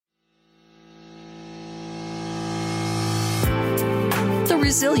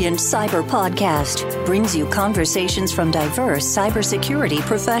Resilient Cyber Podcast brings you conversations from diverse cybersecurity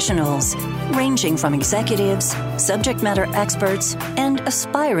professionals, ranging from executives, subject matter experts, and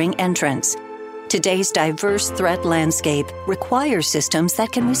aspiring entrants. Today's diverse threat landscape requires systems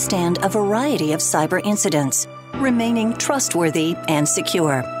that can withstand a variety of cyber incidents, remaining trustworthy and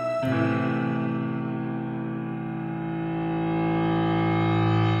secure.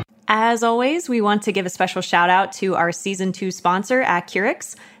 As always, we want to give a special shout out to our Season 2 sponsor,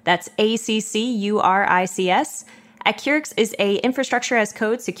 Accurics. That's ACCURICS. Accurics is a infrastructure as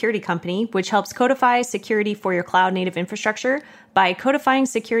code security company, which helps codify security for your cloud-native infrastructure by codifying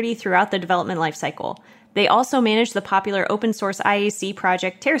security throughout the development lifecycle. They also manage the popular open source IAC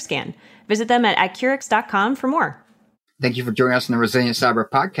project Terrascan. Visit them at accurics.com for more. Thank you for joining us on the Resilient Cyber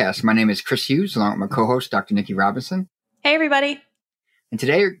Podcast. My name is Chris Hughes, along with my co-host, Dr. Nikki Robinson. Hey, everybody. And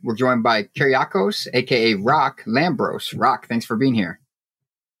today we're joined by Kyriakos, a.k.a. Rock Lambros. Rock, thanks for being here.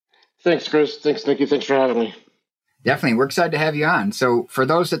 Thanks, Chris. Thanks, Nikki. Thanks for having me. Definitely. We're excited to have you on. So for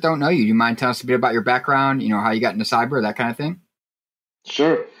those that don't know you, do you mind telling us a bit about your background, how you got into cyber, that kind of thing?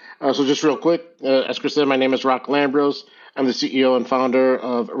 Sure. So just real quick, as Chris said, my name is Rock Lambros. I'm the CEO and founder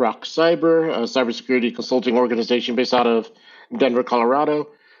of Rock Cyber, a cybersecurity consulting organization based out of Denver, Colorado.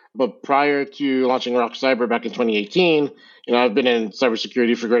 But prior to launching Rock Cyber back in 2018, I've been in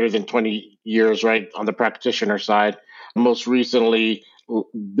cybersecurity for greater than 20 years, right, on the practitioner side. Most recently,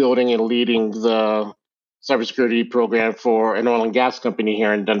 building and leading the cybersecurity program for an oil and gas company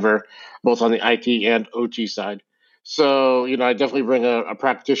here in Denver, both on the IT and OT side. So, I definitely bring a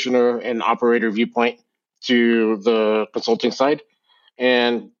practitioner and operator viewpoint to the consulting side.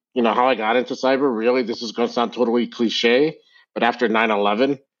 And, how I got into cyber, really, this is going to sound totally cliche, but after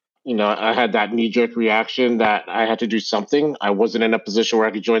 9/11, I had that knee-jerk reaction that I had to do something. I wasn't in a position where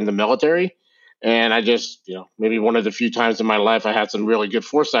I could join the military. And I just, maybe one of the few times in my life I had some really good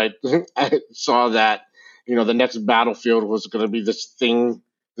foresight. I saw that, the next battlefield was going to be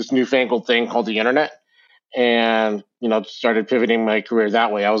this newfangled thing called the internet. And, started pivoting my career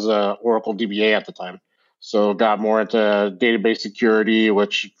that way. I was a Oracle DBA at the time. So got more into database security,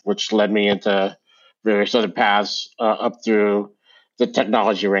 which led me into various other paths up through the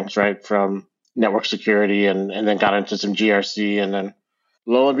technology ranks, right, from network security and then got into some GRC. And then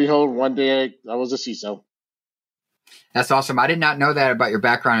lo and behold, one day I was a CISO. That's awesome. I did not know that about your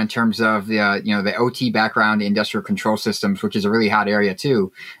background in terms of the OT background, the industrial control systems, which is a really hot area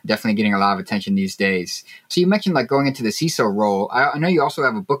too. Definitely getting a lot of attention these days. So you mentioned going into the CISO role. I know you also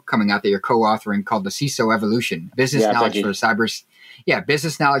have a book coming out that you're co-authoring called The CISO Evolution: Business Knowledge for the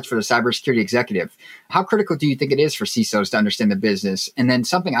Cybersecurity Executive. How critical do you think it is for CISOs to understand the business? And then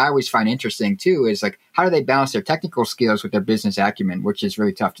something I always find interesting too is how do they balance their technical skills with their business acumen, which is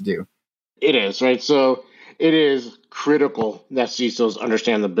really tough to do. It is, right? So it is critical that CISOs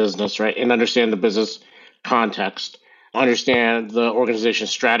understand the business, right? And understand the business context, understand the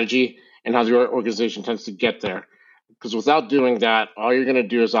organization's strategy and how the organization tends to get there. Because without doing that, all you're going to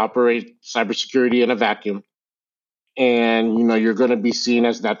do is operate cybersecurity in a vacuum. And, you're going to be seen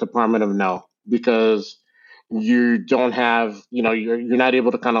as that department of no, because you don't have, you're not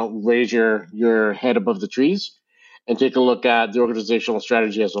able to kind of raise your head above the trees and take a look at the organizational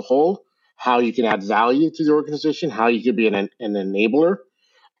strategy as a whole, how you can add value to the organization, how you can be an enabler.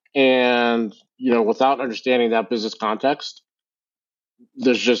 And, without understanding that business context,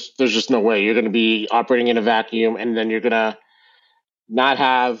 there's just no way. You're going to be operating in a vacuum, and then you're going to not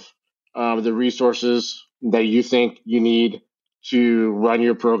have the resources that you think you need to run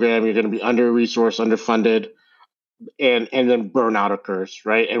your program. You're going to be under-resourced, underfunded, and then burnout occurs,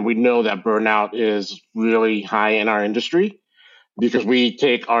 right? And we know that burnout is really high in our industry, because we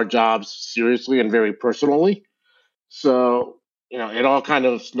take our jobs seriously and very personally. So, it all kind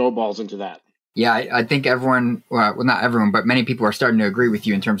of snowballs into that. Yeah, I think everyone, well, not everyone, but many people are starting to agree with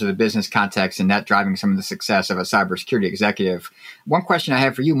you in terms of the business context and that driving some of the success of a cybersecurity executive. One question I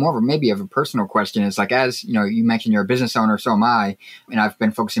have for you, more of maybe of a personal question, is as you mentioned, you're a business owner, so am I, and I've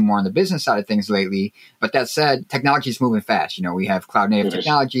been focusing more on the business side of things lately. But that said, technology is moving fast. We have cloud native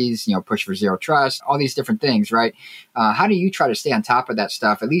technologies, push for zero trust, all these different things, right? How do you try to stay on top of that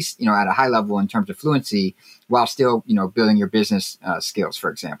stuff, at least at a high level in terms of fluency, while still building your business skills, for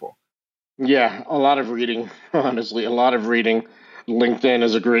example? Yeah, a lot of reading, honestly, a lot of reading. LinkedIn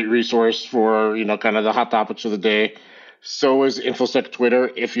is a great resource for, kind of the hot topics of the day. So is InfoSec Twitter,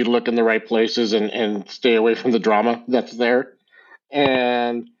 if you look in the right places and stay away from the drama that's there.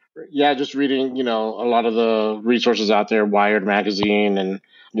 And yeah, just reading, a lot of the resources out there, Wired Magazine and,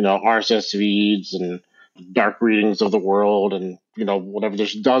 RSS feeds and dark readings of the world and, whatever.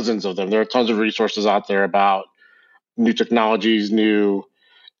 There's dozens of them. There are tons of resources out there about new technologies, new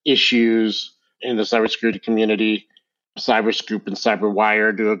issues in the cybersecurity community. Cyberscoop and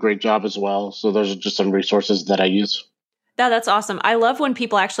Cyberwire do a great job as well. So those are just some resources that I use. Yeah, that's awesome. I love when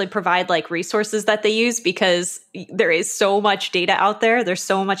people actually provide like resources that they use because there is so much data out there. There's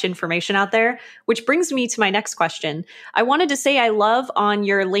so much information out there, which brings me to my next question. I wanted to say I love on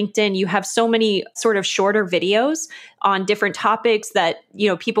your LinkedIn, you have so many sort of shorter videos on different topics that,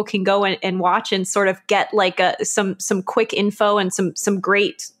 people can go and watch and sort of get like some quick info and some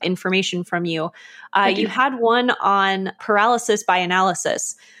great information from you. You had one on paralysis by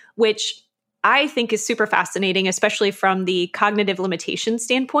analysis, which I think is super fascinating, especially from the cognitive limitation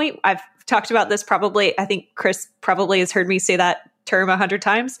standpoint. I've talked about this probably, I think Chris probably has heard me say that term 100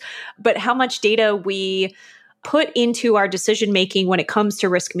 times, but how much data we put into our decision-making when it comes to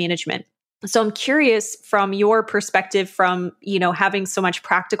risk management. So I'm curious from your perspective from, having so much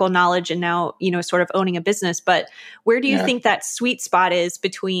practical knowledge and now, sort of owning a business, but where do you think that sweet spot is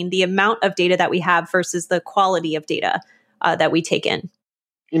between the amount of data that we have versus the quality of data that we take in?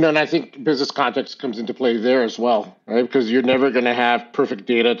 And I think business context comes into play there as well, right? Because you're never going to have perfect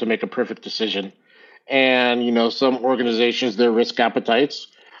data to make a perfect decision. And, some organizations, their risk appetites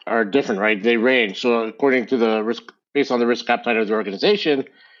are different, right? They range. So according to the risk, based on the risk appetite of the organization,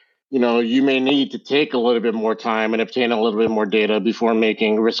 you may need to take a little bit more time and obtain a little bit more data before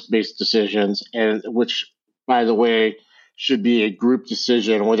making risk-based decisions, and which, by the way, should be a group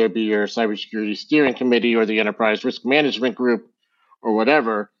decision, whether it be your cybersecurity steering committee or the enterprise risk management group or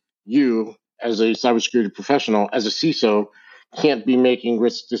whatever. You, as a cybersecurity professional, as a CISO, can't be making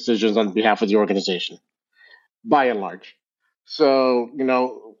risk decisions on behalf of the organization, by and large. So,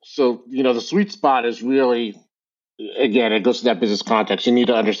 the sweet spot is really, again, it goes to that business context. You need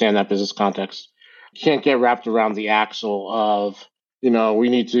to understand that business context. You can't get wrapped around the axle of, we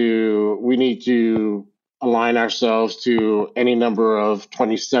need to align ourselves to any number of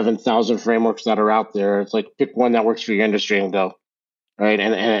 27,000 frameworks that are out there. It's like pick one that works for your industry and go, right?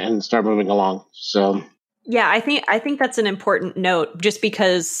 And start moving along. So yeah, I think that's an important note just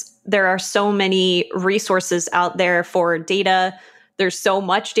because there are so many resources out there for data. There's so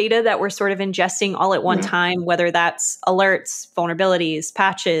much data that we're sort of ingesting all at one time, whether that's alerts, vulnerabilities,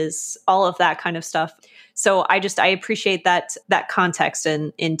 patches, all of that kind of stuff. So I appreciate that context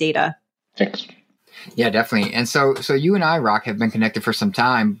in data. Thanks. Yeah, definitely. And so you and I, Rock, have been connected for some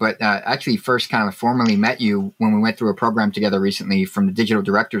time, but actually first kind of formally met you when we went through a program together recently from the Digital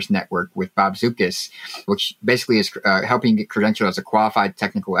Directors Network with Bob Zukas, which basically is helping get credentialed as a qualified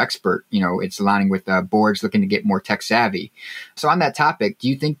technical expert. It's aligning with boards looking to get more tech savvy. So on that topic, do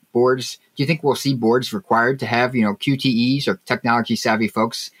you think we'll see boards required to have, QTEs or technology savvy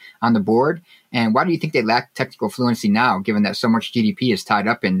folks on the board? And why do you think they lack technical fluency now, given that so much GDP is tied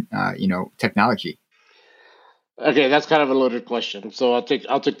up in, technology? Okay, that's kind of a loaded question. So I'll take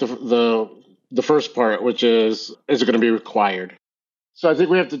the first part, which is it going to be required? So I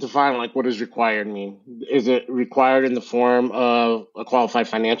think we have to define what does required mean. Is it required in the form of a qualified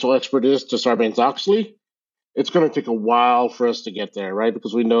financial expert is to Sarbanes-Oxley? It's going to take a while for us to get there, right?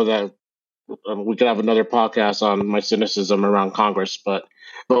 Because we know that we could have another podcast on my cynicism around Congress, but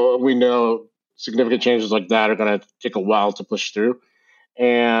we know significant changes like that are going to take a while to push through.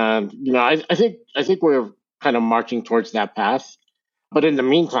 And I think we're kind of marching towards that path. But in the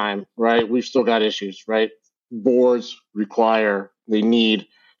meantime, right, we've still got issues, right? Boards they need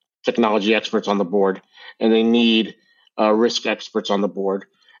technology experts on the board, and they need risk experts on the board.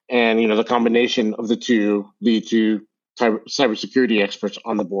 And, the combination of the two lead to cybersecurity experts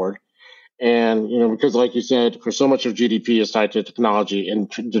on the board. And, because like you said, for so much of GDP is tied to technology and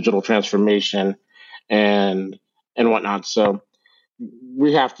digital transformation and whatnot. So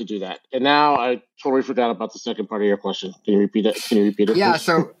we have to do that. And now I totally forgot about the second part of your question. Can you repeat it? Yeah. Please?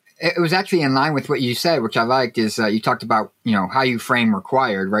 So it was actually in line with what you said, which I liked, is you talked about, how you frame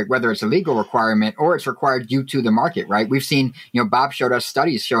required, right? Whether it's a legal requirement or it's required due to the market, right? We've seen, Bob showed us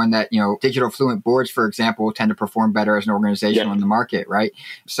studies showing that, digital fluent boards, for example, tend to perform better as an organization on the market, right?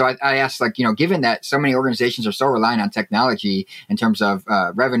 So I asked, given that so many organizations are so reliant on technology in terms of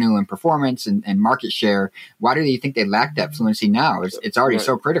revenue and performance and market share, why do you think they lack that fluency now? It's already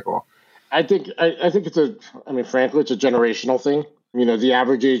so critical. I think frankly, it's a generational thing. The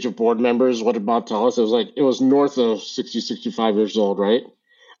average age of board members, what did Bob tell us? It was north of 60, 65 years old, right?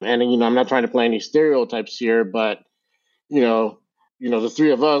 And, I'm not trying to play any stereotypes here, but, the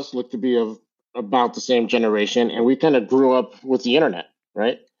three of us look to be of about the same generation, and we kind of grew up with the internet,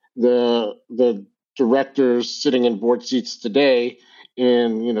 right? The directors sitting in board seats today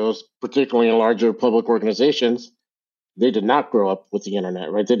in, particularly in larger public organizations, they did not grow up with the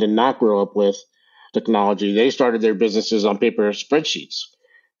internet, right? They did not grow up with technology. They started their businesses on paper spreadsheets.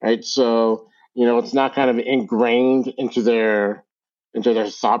 right? So, it's not kind of ingrained into their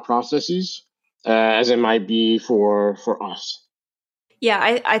thought processes as it might be for us.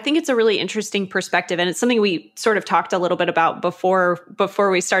 Yeah, I think it's a really interesting perspective, and it's something we sort of talked a little bit about before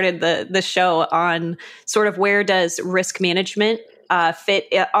we started the show on sort of where does risk management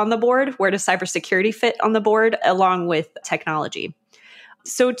fit on the board, where does cybersecurity fit on the board along with technology.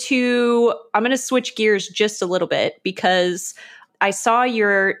 So I'm going to switch gears just a little bit because I saw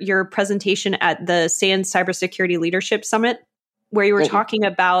your presentation at the SANS Cybersecurity Leadership Summit where you were talking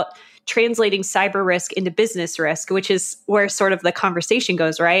about translating cyber risk into business risk, which is where sort of the conversation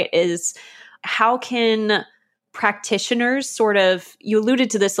goes, right? Is how can practitioners you alluded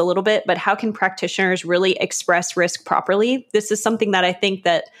to this a little bit, but how can practitioners really express risk properly? This is something that I think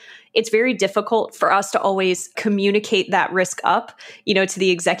that it's very difficult for us to always communicate that risk up, to the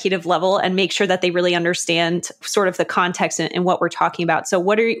executive level and make sure that they really understand sort of the context and what we're talking about. So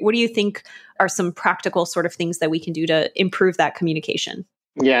what do you think are some practical sort of things that we can do to improve that communication?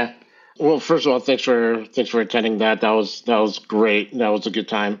 Yeah. Well, first of all, thanks for attending that. That was great. That was a good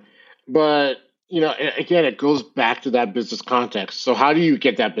time. But, again, it goes back to that business context. So how do you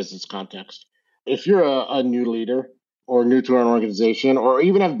get that business context? If you're a new leader or new to an organization, or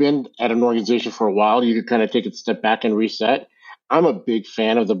even have been at an organization for a while, you could kind of take a step back and reset. I'm a big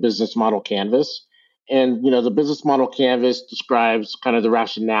fan of the business model canvas. And, the business model canvas describes kind of the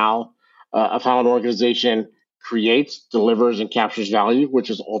rationale of how an organization creates, delivers, and captures value,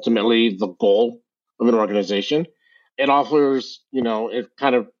 which is ultimately the goal of an organization. It offers, it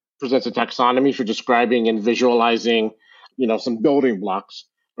kind of presents a taxonomy for describing and visualizing, some building blocks,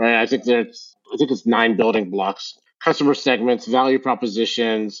 right? I think it's 9 building blocks: customer segments, value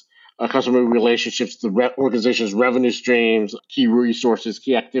propositions, customer relationships, the organization's revenue streams, key resources,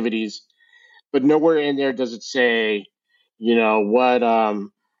 key activities. But nowhere in there does it say,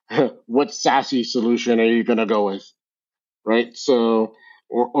 what SASE solution are you going to go with, right? So,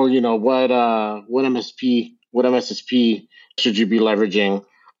 or what MSSP should you be leveraging,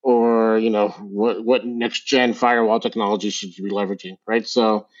 or what next gen firewall technology should you be leveraging, right?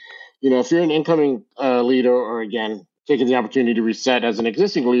 So, if you're an incoming leader, or again taking the opportunity to reset as an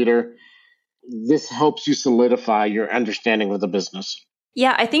existing leader, this helps you solidify your understanding of the business.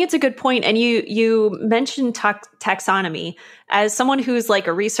 Yeah, I think it's a good point. And you mentioned taxonomy. As someone who's like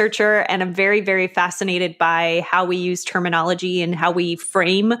a researcher, and I'm very, very fascinated by how we use terminology and how we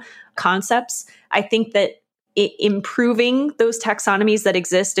frame concepts, I think that improving those taxonomies that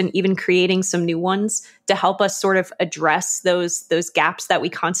exist and even creating some new ones to help us sort of address those gaps that we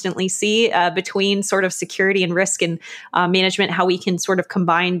constantly see between sort of security and risk and management, how we can sort of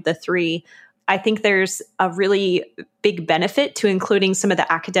combine the three. I think there's a really big benefit to including some of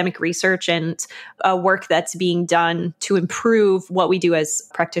the academic research and work that's being done to improve what we do as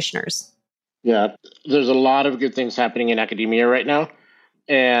practitioners. Yeah, there's a lot of good things happening in academia right now.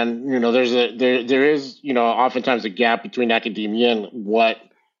 And, there is, oftentimes a gap between academia and what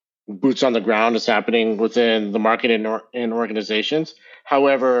boots on the ground is happening within the market and organizations.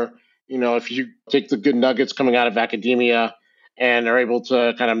 However, if you take the good nuggets coming out of academia and are able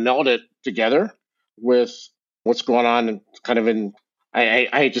to kind of meld it together with what's going on and kind of I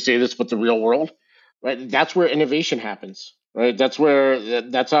hate to say this, but the real world, right? That's where innovation happens, right? That's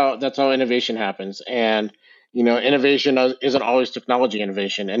how innovation happens. And, innovation isn't always technology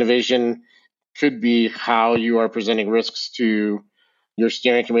innovation. Innovation could be how you are presenting risks to your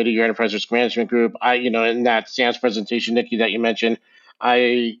steering committee, your enterprise risk management group. In that SANS presentation, Nikki, that you mentioned,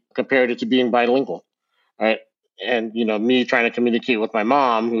 I compared it to being bilingual, right? And, me trying to communicate with my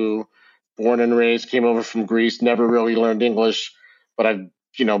mom, who born and raised, came over from Greece, never really learned English, but I've,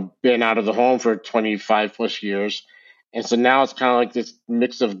 been out of the home for 25 plus years. And so now it's kind of like this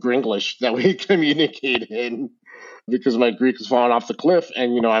mix of Gringlish that we communicate in, because my Greek has fallen off the cliff.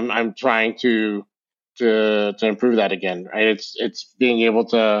 And, I'm trying to improve that again, right? It's being able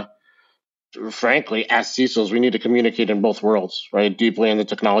to, frankly, as CISOs, we need to communicate in both worlds, right? Deeply in the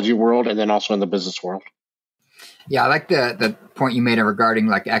technology world and then also in the business world. Yeah, I like the point you made regarding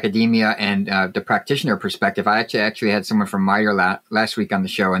like academia and the practitioner perspective. I actually had someone from MITRE last week on the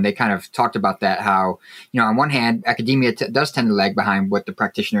show, and they kind of talked about that, how, on one hand, academia does tend to lag behind what the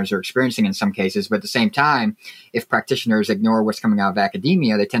practitioners are experiencing in some cases. But at the same time, if practitioners ignore what's coming out of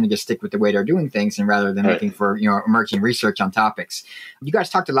academia, they tend to just stick with the way they're doing things, and rather than looking for, emerging research on topics. You guys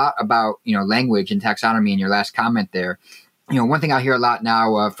talked a lot about, language and taxonomy in your last comment there. One thing I hear a lot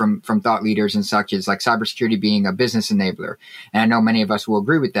now from thought leaders and such is like cybersecurity being a business enabler. And I know many of us will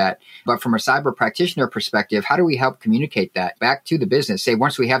agree with that. But from a cyber practitioner perspective, how do we help communicate that back to the business? Say,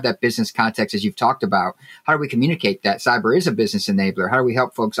 once we have that business context, as you've talked about, how do we communicate that cyber is a business enabler? How do we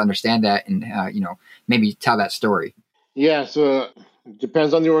help folks understand that and, maybe tell that story? Yeah, so it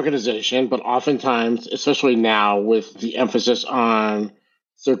depends on the organization, but oftentimes, especially now with the emphasis on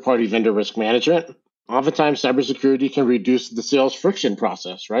third-party vendor risk management, oftentimes cybersecurity can reduce the sales friction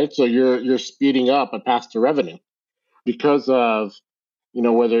process, right? So you're speeding up a path to revenue because of,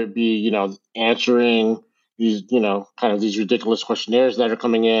 whether it be, answering these, kind of these ridiculous questionnaires that are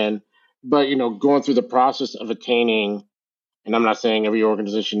coming in, but, going through the process of attaining, and I'm not saying every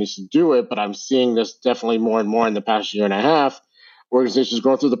organization needs to do it, but I'm seeing this definitely more and more in the past year and a half. Organizations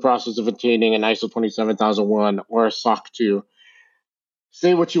going through the process of attaining an ISO 27001 or a SOC 2.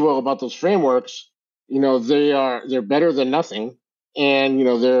 Say what you will about those frameworks, they're better than nothing, and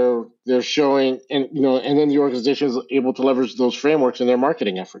they're showing, and then the organization is able to leverage those frameworks in their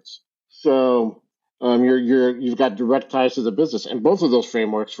marketing efforts. So you've got direct ties to the business, and both of those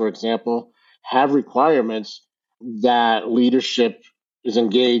frameworks, for example, have requirements that leadership is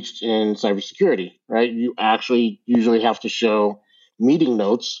engaged in cybersecurity, right? You actually usually have to show meeting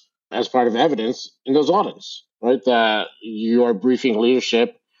notes as part of evidence in those audits, right? That you are briefing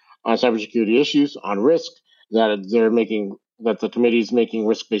leadership on cybersecurity issues, on risk, that the committee is making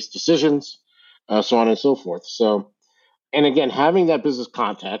risk-based decisions, so on and so forth. So, and again, having that business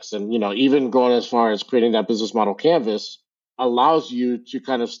context and, even going as far as creating that business model canvas allows you to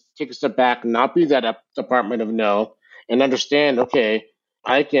kind of take a step back, not be that department of no, and understand, okay,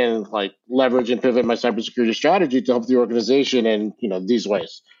 I can leverage and pivot my cybersecurity strategy to help the organization in, these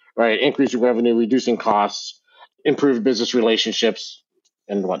ways, right? Increasing revenue, reducing costs, improve business relationships,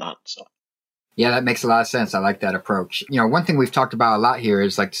 and whatnot. So. Yeah, that makes a lot of sense. I like that approach. One thing we've talked about a lot here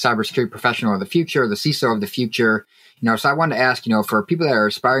is like the cybersecurity professional of the future, the CISO of the future. So I wanted to ask, for people that are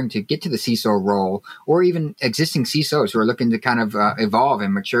aspiring to get to the CISO role, or even existing CISOs who are looking to kind of evolve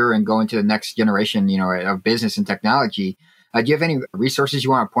and mature and go into the next generation, of business and technology. Do you have any resources you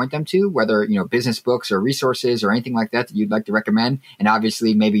want to point them to, whether, business books or resources or anything like that you'd like to recommend? And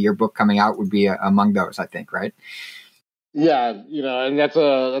obviously, maybe your book coming out would be among those, I think, right? Yeah,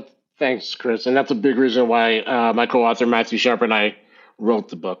 and thanks, Chris. And that's a big reason why my co-author, Matthew Sharp, and I wrote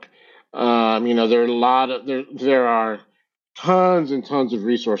the book. There are tons and tons of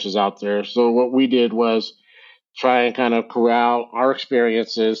resources out there. So what we did was try and kind of corral our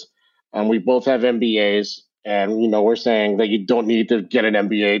experiences. We both have MBAs, and we're saying that you don't need to get an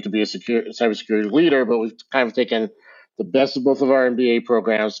MBA to be a cybersecurity leader, but we've kind of taken the best of both of our MBA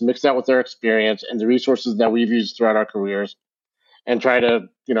programs, mixed that with our experience and the resources that we've used throughout our careers, and try to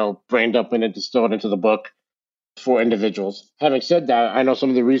brain dump it and distill it into the book for individuals. Having said that, I know some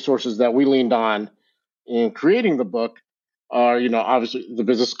of the resources that we leaned on in creating the book are, obviously the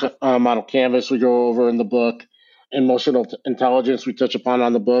business model canvas we go over in the book, emotional intelligence we touch upon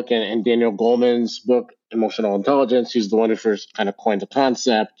on the book, and Daniel Goleman's book, Emotional Intelligence. He's the one who first kind of coined the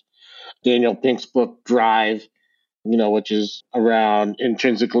concept. Daniel Pink's book, Drive, which is around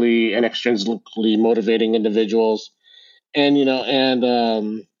intrinsically and extrinsically motivating individuals. And,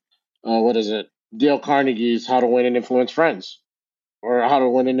 what is it? Dale Carnegie's How to Win and Influence Friends, or How to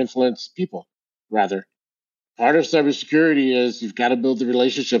Win and Influence People, rather. Part of cybersecurity is you've got to build the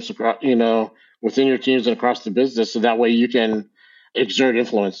relationships across, within your teams and across the business, so that way you can exert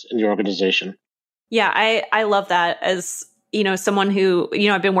influence in your organization. Yeah, I love that. As someone who,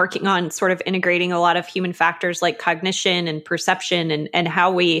 I've been working on sort of integrating a lot of human factors like cognition and perception and how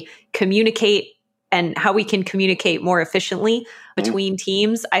we communicate and how we can communicate more efficiently between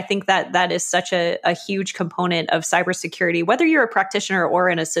teams. I think that is such a huge component of cybersecurity, whether you're a practitioner or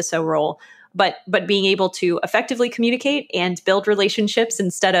in a CISO role, but being able to effectively communicate and build relationships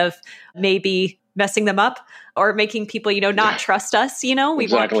instead of maybe messing them up or making people, not trust us. We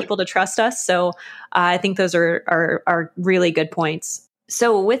Exactly. want people to trust us. So I think those are really good points.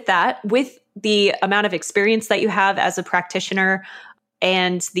 So with that, with the amount of experience that you have as a practitioner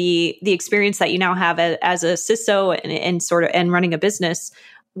and the experience that you now have as a CISO and running a business,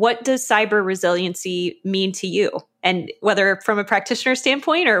 what does cyber resiliency mean to you? And whether from a practitioner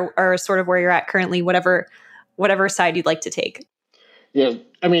standpoint or sort of where you're at currently, whatever side you'd like to take. Yeah,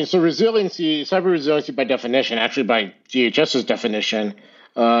 I mean, so cyber resiliency by definition, actually by DHS's definition,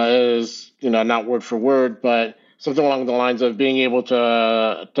 is, not word for word, but something along the lines of being able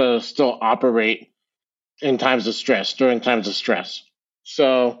to still operate in times of stress, during times of stress.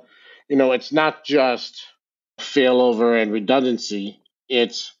 So, it's not just failover and redundancy.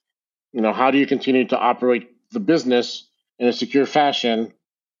 It's, how do you continue to operate the business in a secure fashion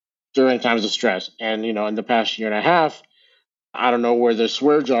during times of stress. And, in the past year and a half, I don't know where the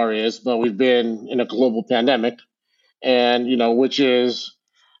swear jar is, but we've been in a global pandemic and, which is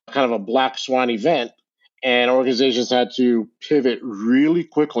kind of a black swan event. And organizations had to pivot really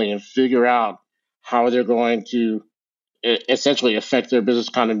quickly and figure out how they're going to essentially affect their business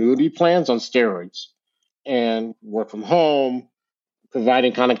continuity plans on steroids and work from home,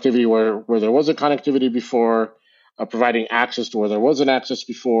 providing connectivity where there wasn't connectivity before, providing access to where there wasn't access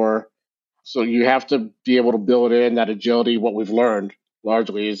before. So you have to be able to build in that agility. What we've learned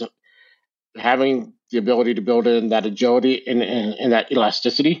largely is having the ability to build in that agility and that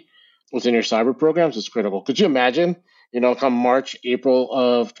elasticity within your cyber programs is critical. Could you imagine, come March, April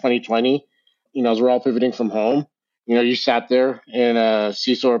of 2020, as we're all pivoting from home, you sat there in a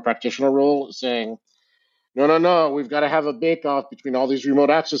CISO or practitioner role saying, no, we've got to have a bake-off between all these remote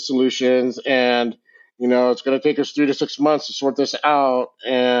access solutions. And, it's going to take us 3 to 6 months to sort this out.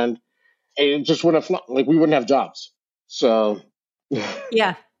 And it just wouldn't have, we wouldn't have jobs. So,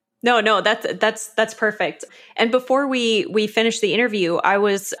 yeah. No, that's perfect. And before we finish the interview,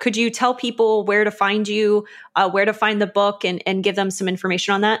 could you tell people where to find you, where to find the book and give them some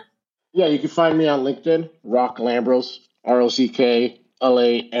information on that? Yeah, you can find me on LinkedIn, Rock Lambros, RockLambros.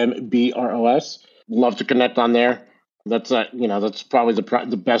 Love to connect on there. That's that's probably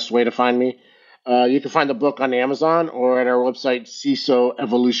the best way to find me. You can find the book on Amazon or at our website,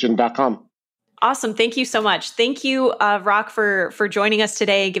 CISOevolution.com. Awesome. Thank you so much. Thank you, Rock, for joining us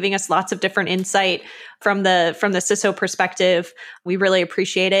today, giving us lots of different insight from the CISO perspective. We really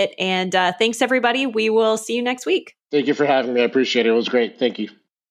appreciate it. And thanks, everybody. We will see you next week. Thank you for having me. I appreciate it. It was great. Thank you.